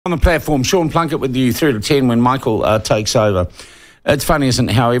On the platform, Sean Plunket with you 3 to 10 when Michael takes over. It's funny, isn't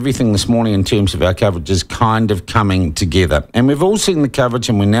it, how everything this morning in terms of our coverage is kind of coming together. And we've all seen the coverage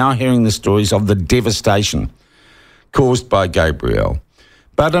and we're now hearing the stories of the devastation caused by Gabrielle.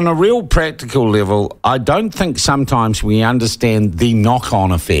 But on a real practical level, I don't think sometimes we understand the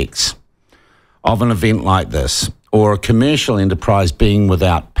knock-on effects of an event like this or a commercial enterprise being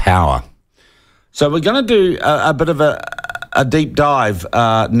without power. So we're going to do a bit of a deep dive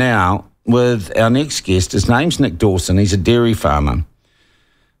now with our next guest. His name's Nick Dawson. He's a dairy farmer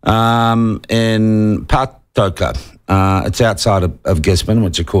in Patoka. It's outside of Gisborne,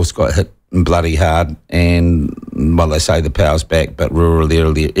 which of course got hit bloody hard. And, well, they say the power's back, but rural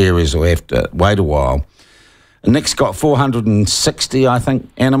areas will have to wait a while. And Nick's got 460, I think,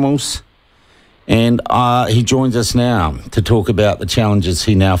 animals. And he joins us now to talk about the challenges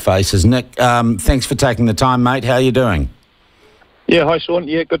he now faces. Nick, thanks for taking the time, mate. How are you doing? Yeah, hi, Sean.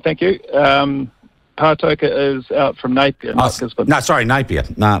 Yeah, good, thank you. Patoka is out from Napier, not Gisborne. No, sorry, Napier.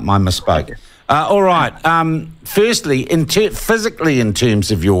 No, I misspoke. Okay. All right. Firstly, physically in terms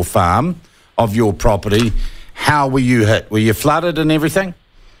of your farm, of your property, how were you hit? Were you flooded and everything?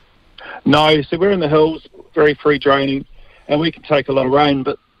 No, so we're in the hills, very free draining, and we can take a lot of rain,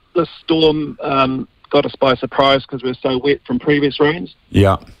 but this storm got us by surprise because we were so wet from previous rains.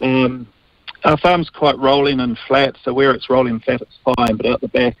 Yeah. Our farm's quite rolling and flat, so where it's rolling flat, it's fine, but out the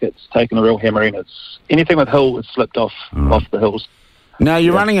back, it's taken a real hammering. It's anything with hill, it's slipped off the hills. Now,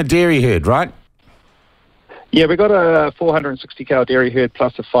 you're running a dairy herd, right? Yeah, we've got a 460 cow dairy herd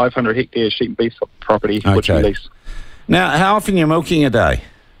plus a 500 hectare sheep and beef property, which we lease. Now, how often are you milking a day?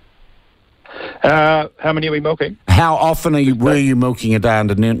 How many are we milking? How often were you milking a day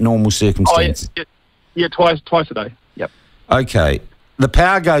under normal circumstances? Oh, yeah, twice a day. Yep. Okay. The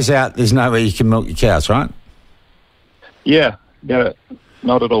power goes out, there's no way you can milk your cows, right? Yeah, not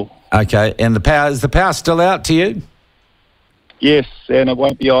at all. Okay, and is the power still out to you? Yes, and it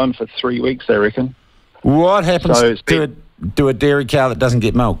won't be on for 3 weeks, I reckon. What happens to a dairy cow that doesn't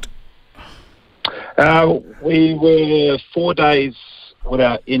get milked? We were 4 days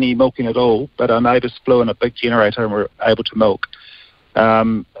without any milking at all, but our neighbours flew in a big generator and were able to milk.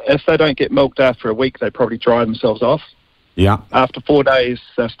 If they don't get milked after a week, they probably dry themselves off. Yeah. After 4 days,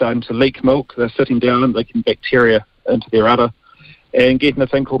 they're starting to leak milk. They're sitting down, leaking bacteria into their udder and getting a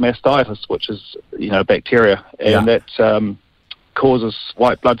thing called mastitis, which is, bacteria. And that causes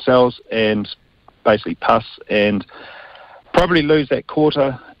white blood cells and basically pus and probably lose that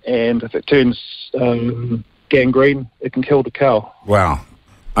quarter. And if it turns gangrene, it can kill the cow. Wow.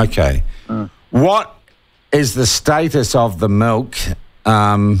 Okay. What is the status of the milk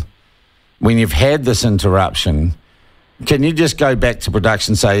when you've had this interruption? Can you just go back to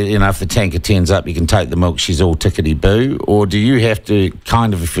production, say, if the tanker turns up, you can take the milk, she's all tickety-boo? Or do you have to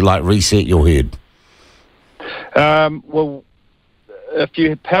kind of, if you like, reset your herd? Well, if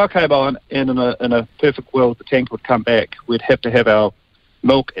your power came on and in a perfect world the tanker would come back, we'd have to have our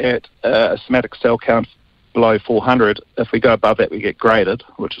milk at a somatic cell count below 400. If we go above that, we get graded,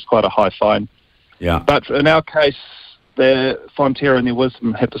 which is quite a high fine. Yeah. But in our case, the Fonterra and their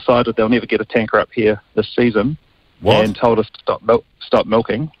wisdom have decided they'll never get a tanker up here this season. What? And told us to stop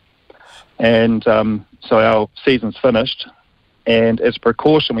milking. And so our season's finished. And as a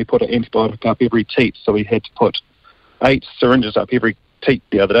precaution, we put an antibiotic up every teat. So we had to put 8 syringes up every teat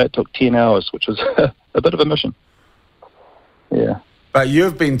the other day. It took 10 hours, which was a bit of a mission. Yeah. But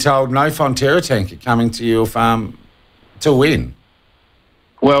you've been told no Fonterra tanker coming to your farm till when?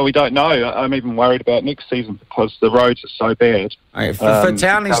 Well, we don't know. I'm even worried about next season because the roads are so bad. Okay, for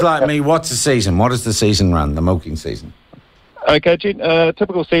townies like me, what's the season? What does the season run, the milking season? Okay,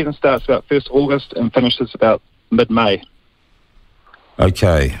 typical season starts about 1st August and finishes about mid-May.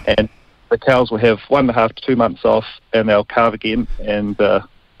 Okay. And the cows will have 1.5 to 2 months off and they'll calve again and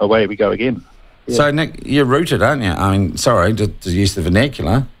away we go again. Yeah. So, Nick, you're rooted, aren't you? I mean, sorry to use the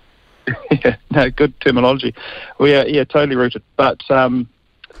vernacular. Yeah, no, good terminology. We are, totally rooted. But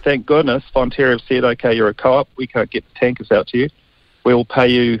thank goodness Fonterra have said, okay, you're a co-op, we can't get the tankers out to you. We'll pay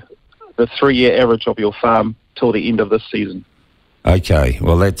you the 3-year average of your farm till the end of this season. Okay,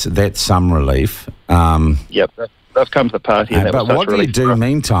 well, that's some relief. Yep, they've come to the party. And but what do you do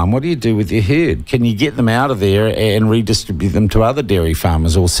meantime? What do you do with your herd? Can you get them out of there and redistribute them to other dairy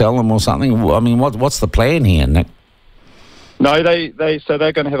farmers or sell them or something? I mean, what's the plan here, Nick? No, they're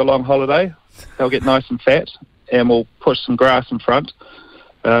going to have a long holiday. They'll get nice and fat and we'll push some grass in front.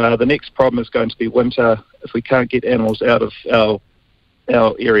 The next problem is going to be winter. If we can't get animals out of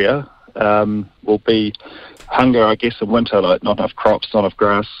our area, will be hunger, I guess, in winter, like not enough crops, not enough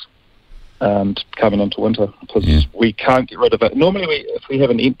grass. coming into winter, because we can't get rid of it. Normally, if we have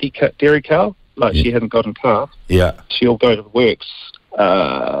an empty dairy cow, like she hasn't gotten calf, she'll go to the works.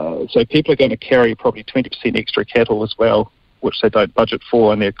 So people are going to carry probably 20% extra cattle as well, which they don't budget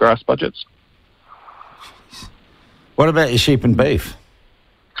for in their grass budgets. What about your sheep and beef?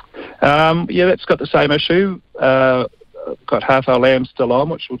 That's got the same issue. Got half our lambs still on,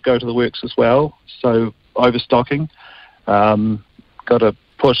 which would go to the works as well. So overstocking. Got to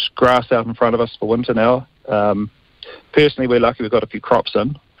push grass out in front of us for winter now. Personally, we're lucky we've got a few crops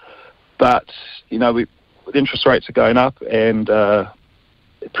in. But, with interest rates are going up and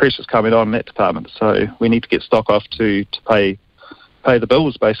pressure's coming on in that department. So we need to get stock off to pay the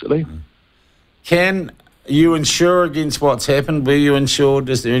bills, basically. Can you insure against what's happened? Were you insured?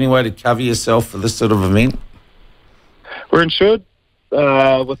 Is there any way to cover yourself for this sort of event? We're insured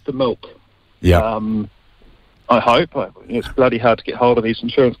with the milk. Yeah. I hope. It's bloody hard to get hold of these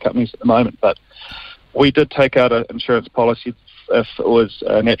insurance companies at the moment, but we did take out an insurance policy if it was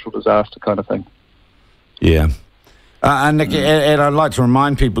a natural disaster kind of thing. Yeah. And Nick, and I'd like to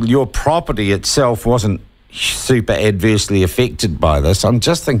remind people, your property itself wasn't super adversely affected by this. I'm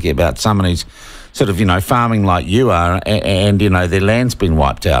just thinking about someone who's sort of, farming like you are, and their land's been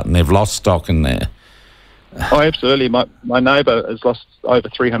wiped out and they've lost stock in there. Oh, absolutely. My neighbour has lost over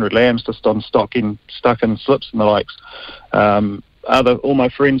 300 lambs just on stuck in slips and the likes. All my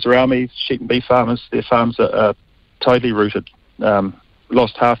friends around me, sheep and beef farmers, their farms are totally rooted,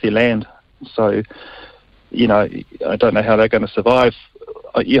 lost half their land. So, I don't know how they're going to survive.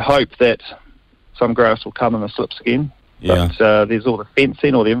 You hope that some grass will come in the slips again. Yeah. But there's all the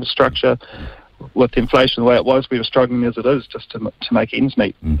fencing, all the infrastructure. With inflation the way it was, we were struggling as it is just to make ends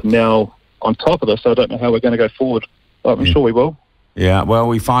meet. Now, on top of this, I don't know how we're going to go forward. But I'm sure we will. Yeah, well,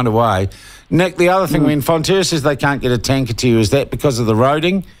 we find a way. Nick, the other thing, when Fonterra says they can't get a tanker to you, is that because of the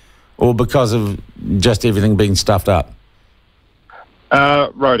roading or because of just everything being stuffed up?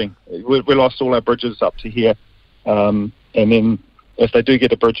 Roading. We lost all our bridges up to here. And then if they do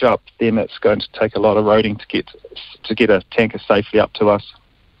get a bridge up, then it's going to take a lot of roading to get a tanker safely up to us.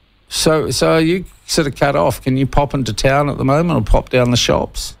 So are you sort of cut off? Can you pop into town at the moment or pop down the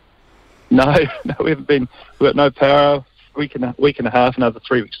shops? No, we haven't been. We've got no power. Week and a half, another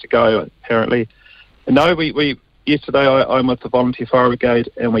 3 weeks to go, apparently. No, we yesterday I'm with the Volunteer Fire Brigade,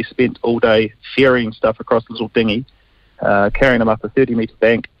 and we spent all day ferrying stuff across the little dinghy, carrying them up a 30-metre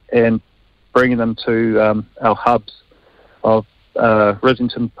bank and bringing them to our hubs of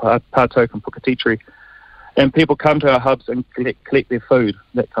Risington, Partoke and Puketitri. And people come to our hubs and collect their food,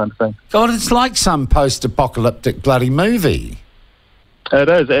 that kind of thing. God, it's like some post-apocalyptic bloody movie. It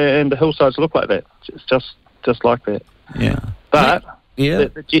is, and the hillsides look like that. It's just like that. Yeah. But yeah.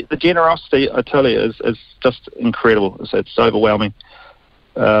 The generosity, I tell you, is just incredible. It's overwhelming.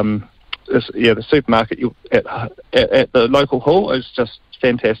 The supermarket at the local hall is just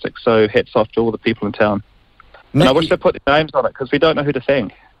fantastic. So hats off to all the people in town. Nick, and I wish they put their names on it because we don't know who to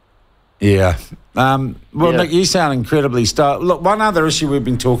thank. Yeah. Nick, you sound incredibly stoked. Look, one other issue we've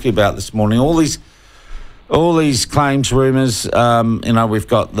been talking about this morning, all these claims, rumours, we've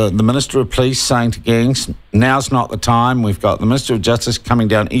got the Minister of Police saying to gangs, now's not the time. We've got the Minister of Justice coming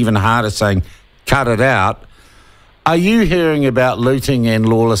down even harder saying, cut it out. Are you hearing about looting and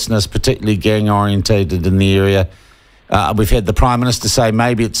lawlessness, particularly gang-orientated in the area? We've had the Prime Minister say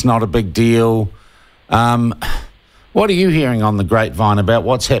maybe it's not a big deal. What are you hearing on the grapevine about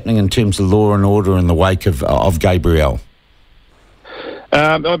what's happening in terms of law and order in the wake of Gabrielle?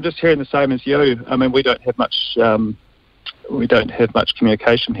 I'm just hearing the same as you. I mean, we don't have much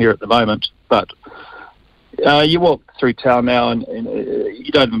communication here at the moment. But you walk through town now, and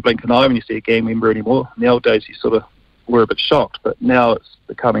you don't even blink an eye when you see a gang member anymore. In the old days, you sort of were a bit shocked, but now it's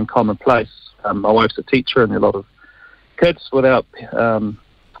becoming commonplace. My wife's a teacher, and there are a lot of kids without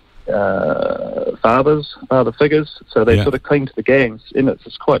father figures, so they sort of cling to the gangs, and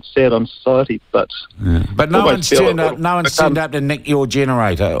it's quite sad on society. But no one's turned up to nick your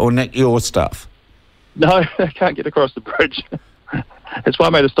generator or nick your stuff. No, they can't get across the bridge. It's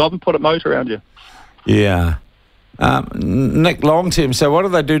one way to stop and put a moat around you. Yeah. Nick, long term, so what do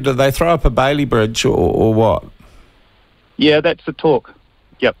they do? Do they throw up a Bailey Bridge or what? Yeah, that's the talk.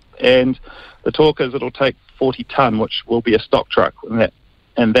 Yep. And the talk is it'll take 40 tonne, which will be a stock truck,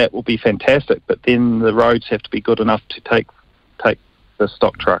 and that will be fantastic. But then the roads have to be good enough to take the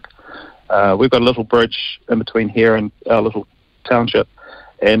stock truck. We've got a little bridge in between here and our little township,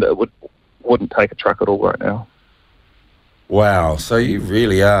 and it wouldn't take a truck at all right now. Wow, so you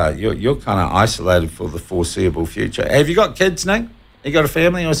really are. You're kind of isolated for the foreseeable future. Have you got kids, Nick? You got a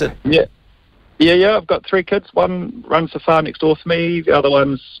family, or is it? Yeah, Yeah, I've got 3 kids. One runs the farm next door for me. The other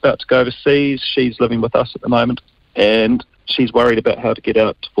one's about to go overseas. She's living with us at the moment, and she's worried about how to get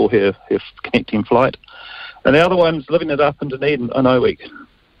out for her connecting flight. And the other one's living it up in Dunedin in O week.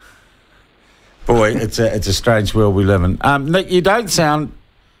 Boy, it's a strange world we live in. Nick, you don't sound...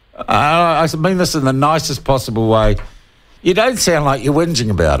 I mean this in the nicest possible way. You don't sound like you're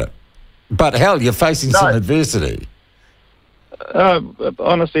whinging about it. But hell, you're facing some adversity.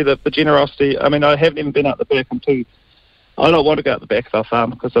 Honestly, the generosity. I mean, I haven't even been out the back. I don't want to go out the back of our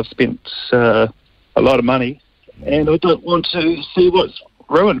farm because I've spent a lot of money, and I don't want to see what's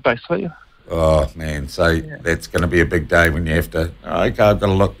ruined, basically. Oh man, so that's going to be a big day when you have to. Okay, I've got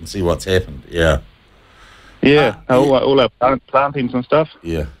to look and see what's happened. Yeah, all our plantings and stuff.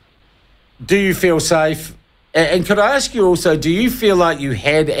 Yeah. Do you feel safe? And could I ask you also, do you feel like you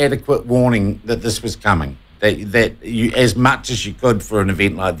had adequate warning that this was coming? That you, as much as you could for an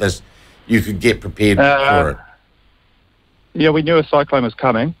event like this, you could get prepared for it? Yeah, we knew a cyclone was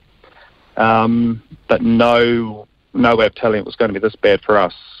coming, but no way of telling it was going to be this bad for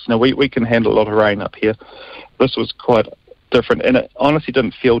us. Now, we can handle a lot of rain up here. This was quite different, and it honestly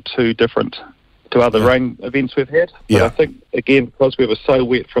didn't feel too different to other rain events we've had. But I think, again, because we were so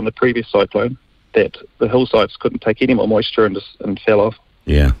wet from the previous cyclone, that the hillsides couldn't take any more moisture and fell off.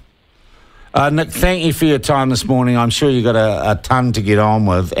 Yeah. Nick, thank you for your time this morning. I'm sure you've got a ton to get on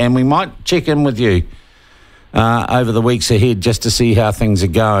with, and we might check in with you over the weeks ahead just to see how things are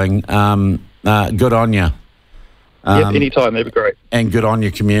going. Good on you. Anytime, that'd be great. And good on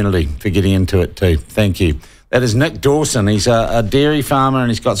your community for getting into it too. Thank you. That is Nick Dawson. He's a dairy farmer, and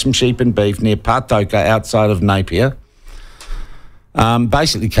he's got some sheep and beef near Patoka outside of Napier.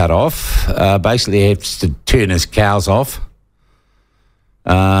 Basically cut off. Basically has to turn his cows off.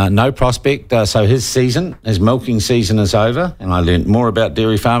 No prospect. So his milking season is over, and I learnt more about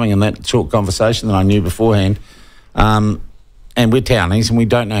dairy farming in that short conversation than I knew beforehand. And we're townies, and we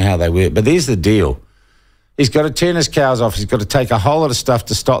don't know how they work. But there's the deal. He's got to turn his cows off. He's got to take a whole lot of stuff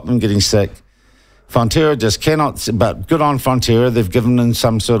to stop them getting sick. Fonterra just cannot, but good on Fonterra. They've given him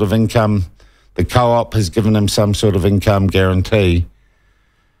some sort of income. The co-op has given him some sort of income guarantee.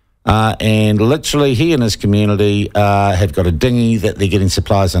 And literally he and his community have got a dinghy that they're getting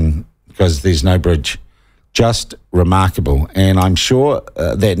supplies in because there's no bridge. Just remarkable. And I'm sure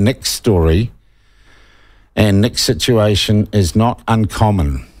that Nick's story and Nick's situation is not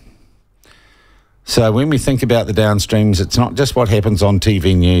uncommon. So when we think about the downstreams, it's not just what happens on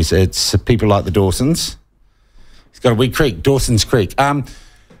TV news. It's people like the Dawsons. He's got a wee creek, Dawson's Creek.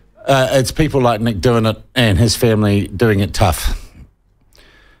 It's people like Nick doing it and his family doing it tough.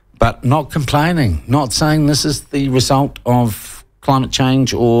 But not complaining, not saying this is the result of climate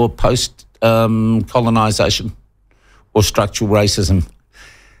change or post-colonisation or structural racism.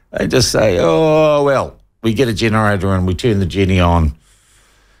 They just say, oh, well, we get a generator and we turn the genie on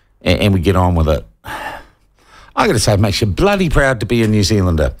and we get on with it. I got to say, it makes you bloody proud to be a New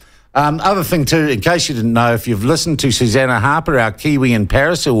Zealander. Other thing too, in case you didn't know, if you've listened to Susanna Harper, our Kiwi in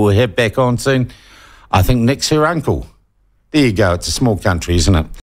Paris, who we'll have back on soon, I think Nick's her uncle. There you go. It's a small country, isn't it?